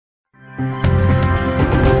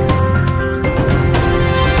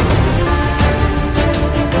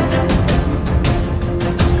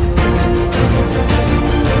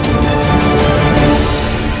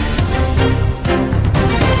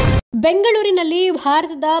ಬೆಂಗಳೂರಿನಲ್ಲಿ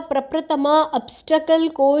ಭಾರತದ ಪ್ರಪ್ರಥಮ ಅಬ್ಸ್ಟಕಲ್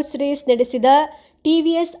ಕೋರ್ಸ್ ರೇಸ್ ನಡೆಸಿದ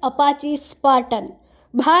ಟಿವಿಎಸ್ ಅಪಾಚಿ ಸ್ಪಾರ್ಟನ್.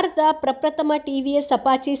 ಭಾರತದ ಪ್ರಪ್ರಥಮ ಟಿವಿಎಸ್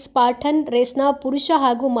ಅಪಾಚಿ ಸ್ಪಾರ್ಟನ್ ರೇಸ್ನ ಪುರುಷ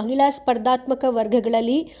ಹಾಗೂ ಮಹಿಳಾ ಸ್ಪರ್ಧಾತ್ಮಕ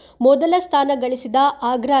ವರ್ಗಗಳಲ್ಲಿ ಮೊದಲ ಸ್ಥಾನ ಗಳಿಸಿದ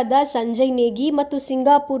ಆಗ್ರಾದ ಸಂಜಯ್ ನೇಗಿ ಮತ್ತು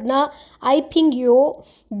ಸಿಂಗಾಪುರ್ನ ಐಪಿಂಗ್ ಯೋ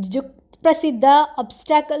ಪ್ರಸಿದ್ಧ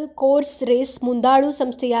ಅಬ್ಸ್ಟಾಕಲ್ ಕೋರ್ಸ್ ರೇಸ್ ಮುಂದಾಳು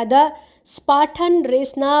ಸಂಸ್ಥೆಯಾದ ಸ್ಪಾರ್ಟನ್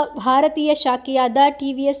ರೇಸ್ನ ಭಾರತೀಯ ಶಾಖೆಯಾದ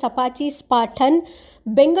ಟಿವಿಎಸ್ ಅಪಾಚಿ ಸ್ಪಾರ್ಟನ್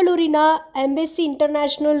ಬೆಂಗಳೂರಿನ ಎಂಬೆಸಿ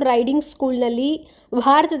ಇಂಟರ್ನ್ಯಾಷನಲ್ ರೈಡಿಂಗ್ ಸ್ಕೂಲ್ನಲ್ಲಿ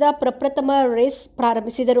ಭಾರತದ ಪ್ರಪ್ರಥಮ ರೇಸ್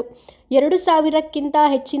ಪ್ರಾರಂಭಿಸಿದರು. 2,000ಕ್ಕಿಂತ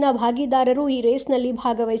ಹೆಚ್ಚಿನ ಭಾಗಿದಾರರು ಈ ರೇಸ್ನಲ್ಲಿ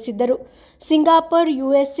ಭಾಗವಹಿಸಿದ್ದರು. Singapore,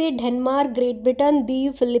 USA, Denmark, great Britain, the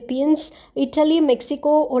Philippines, Italy,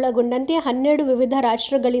 Mexico ಒಳಗೊಂಡಂತೆ 12 ವಿವಿಧ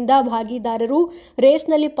ರಾಷ್ಟ್ರಗಳಿಂದ ಭಾಗಿದಾರರು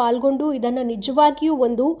ರೇಸ್ನಲ್ಲಿ ಪಾಲ್ಗೊಂಡು ಇದನ್ನು ನಿಜವಾಗಿಯೂ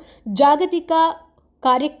ಒಂದು ಜಾಗತಿಕ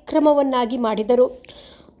ಕಾರ್ಯಕ್ರಮವನ್ನಾಗಿ ಮಾಡಿದರು.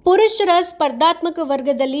 ಪುರುಷರ ಸ್ಪರ್ಧಾತ್ಮಕ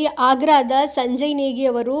ವರ್ಗದಲ್ಲಿ ಆಗ್ರಾದ ಸಂಜಯ್ ನೇಗಿ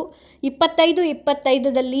ಅವರು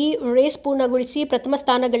 25-25ದಲ್ಲಿ ರೇಸ್ ಪೂರ್ಣಗೊಳಿಸಿ ಪ್ರಥಮ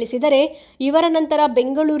ಸ್ಥಾನ ಗಳಿಸಿದರೆ, ಇವರ ನಂತರ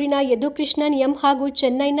ಬೆಂಗಳೂರಿನ ಯದುಕೃಷ್ಣನ್ ಎಂ ಹಾಗೂ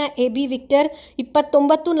ಚೆನ್ನೈನ ಎಬಿ ವಿಕ್ಟರ್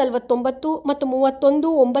 29-49 ಮತ್ತು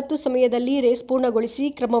 31-9 ಸಮಯದಲ್ಲಿ ರೇಸ್ ಪೂರ್ಣಗೊಳಿಸಿ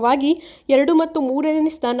ಕ್ರಮವಾಗಿ 2 ಮತ್ತು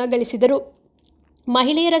 3ನೇ ಸ್ಥಾನ ಗಳಿಸಿದರು.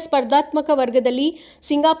 ಮಹಿಳೆಯರ ಸ್ಪರ್ಧಾತ್ಮಕ ವರ್ಗದಲ್ಲಿ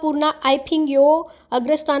ಸಿಂಗಾಪುರ್ನ ಐಪಿಂಗ್ ಯೋ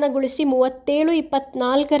ಅಗ್ರಸ್ಥಾನಗೊಳಿಸಿ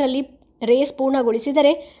 37-24ರಲ್ಲಿ ರೇಸ್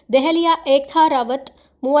ಪೂರ್ಣಗೊಳಿಸಿದರೆ, ದೆಹಲಿಯ ಏಕ್ತಾ ರಾವತ್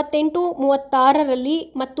 38-36ರಲ್ಲಿ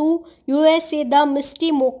ಮತ್ತು ಯುಎಸ್ಎದ ಮಿಸ್ಟಿ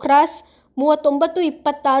ಮೋಕ್ರಾಸ್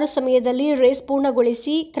 39-26 ಸಮಯದಲ್ಲಿ ರೇಸ್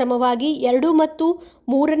ಪೂರ್ಣಗೊಳಿಸಿ ಕ್ರಮವಾಗಿ 2 ಮತ್ತು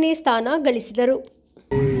 3ನೇ ಸ್ಥಾನ ಗಳಿಸಿದರು.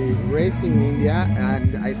 Race in India,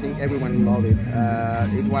 and I think everyone loved it.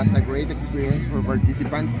 It was a great experience for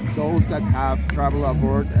participants. Those that have traveled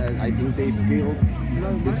abroad, I think they feel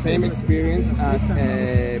the same experience as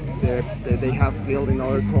they have felt in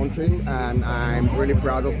other countries, and I'm really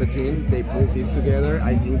proud of the team. They pulled this together.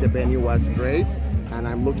 I think the venue was great, and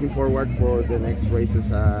I'm looking forward for the next races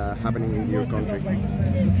happening in your country.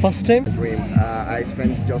 First time? Dream. I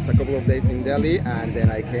spent just a couple of days in Delhi, and then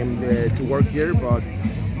I came to work here, but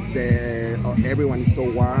everyone is so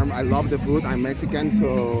warm. I love the food. I'm Mexican, so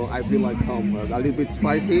I feel like home. A little bit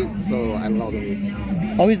spicy, so I love it.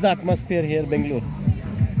 How is the atmosphere here, Bangalore?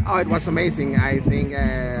 Oh, it was amazing. I think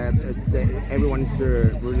everyone is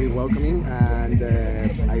really welcoming, and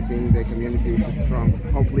I think the community is strong.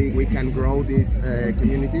 Hopefully, we can grow this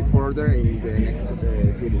community further in the next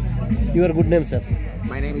cities. Your good name, sir?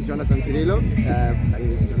 My name is Jonathan Cirillo,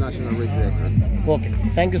 International Race Director. Okay.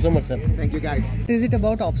 Thank you so much, sir. Thank you, guys. What is it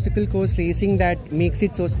about obstacle course racing that makes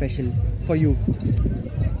it so special for you?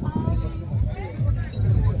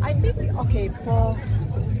 I think, for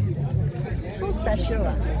so special.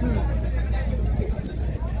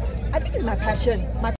 I think it's my passion.